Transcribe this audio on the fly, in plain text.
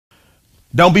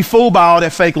Don't be fooled by all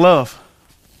that fake love.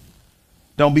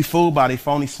 Don't be fooled by their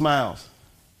phony smiles,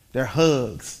 their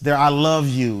hugs, their I love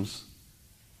yous.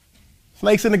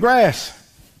 Snakes in the grass.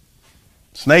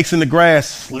 Snakes in the grass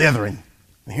slithering.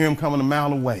 I hear them coming a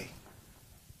mile away.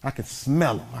 I can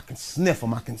smell them. I can sniff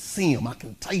them. I can see them. I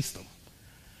can taste them.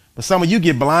 But some of you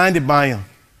get blinded by them.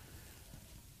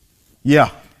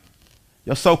 Yeah.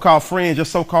 Your so-called friends, your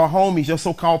so-called homies, your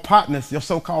so-called partners, your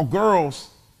so-called girls,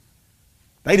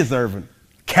 they deserve an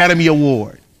Academy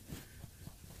Award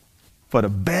for the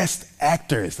best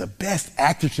actors, the best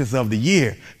actresses of the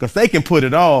year, because they can put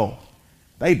it all.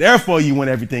 They there for you when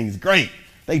everything's great.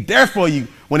 They there for you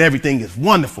when everything is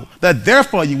wonderful. They're there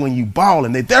for you when you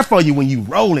balling. They're there for you when you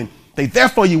rolling. They're there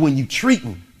for you when you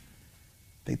treating.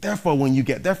 They're there for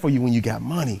you when you got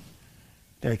money.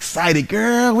 They're excited,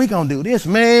 girl, we gonna do this,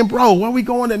 man, bro, where we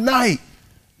going tonight?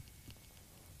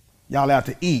 Y'all out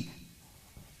to eat.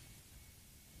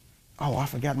 Oh, I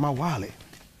forgot my wallet.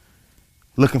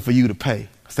 Looking for you to pay.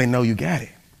 Say, no, you got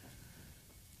it.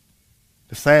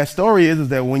 The sad story is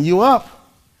that when you up,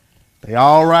 they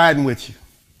all riding with you.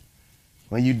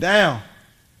 When you down,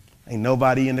 ain't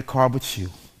nobody in the car but you.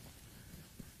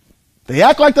 They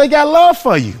act like they got love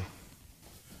for you,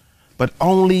 but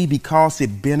only because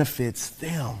it benefits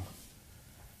them.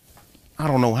 I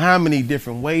don't know how many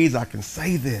different ways I can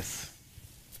say this.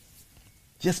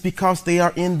 Just because they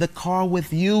are in the car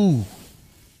with you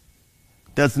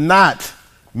does not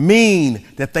mean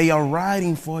that they are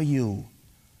riding for you.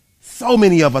 So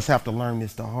many of us have to learn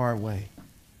this the hard way.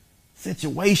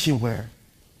 Situation where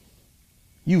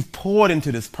you've poured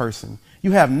into this person.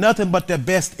 You have nothing but their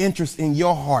best interest in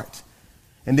your heart.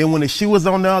 And then when the shoe is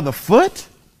on the other foot,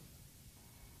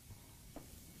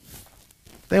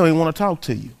 they don't even want to talk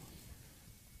to you.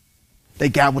 They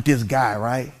got with this guy,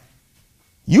 right?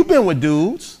 You've been with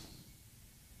dudes.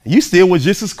 You still was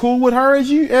just as cool with her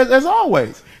as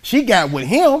always. She got with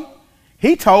him.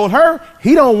 He told her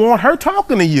he don't want her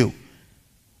talking to you.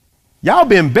 Y'all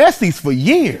been besties for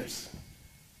years.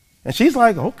 And she's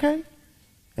like, okay.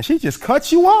 And she just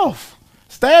cut you off,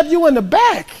 stabbed you in the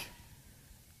back.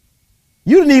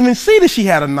 You didn't even see that she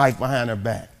had a knife behind her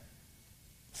back.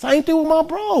 Same thing with my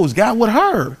bros, got with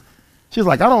her. She's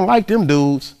like, I don't like them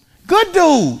dudes. Good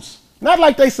dudes. Not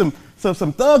like they some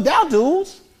thugged out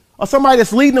dudes or somebody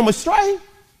that's leading them astray.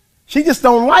 She just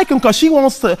don't like him because she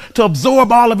wants to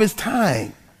absorb all of his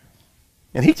time.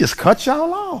 And he just cut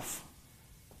y'all off.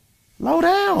 Low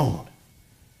down.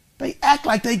 They act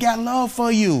like they got love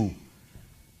for you.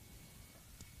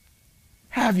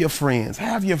 Have your friends,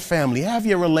 have your family, have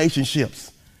your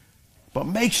relationships, but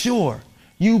make sure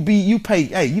you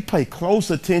pay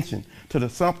close attention to the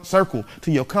circle,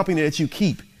 to your company that you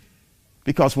keep.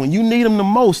 Because when you need them the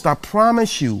most, I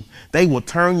promise you, they will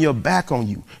turn your back on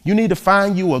you. You need to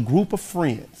find you a group of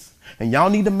friends, and y'all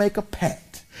need to make a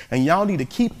pact, and y'all need to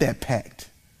keep that pact.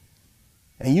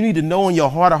 And you need to know in your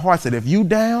heart of hearts that if you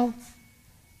down,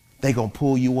 they gonna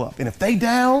pull you up. And if they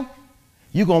down,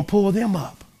 you gonna pull them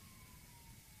up.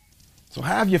 So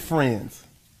have your friends,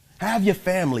 have your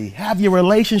family, have your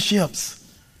relationships,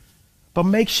 but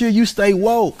make sure you stay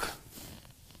woke.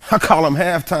 I call them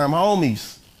halftime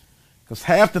homies, because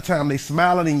half the time they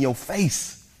smiling in your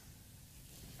face.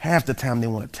 Half the time they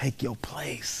want to take your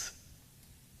place.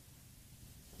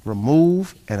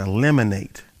 Remove and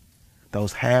eliminate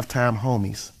those halftime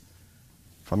homies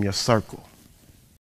from your circle.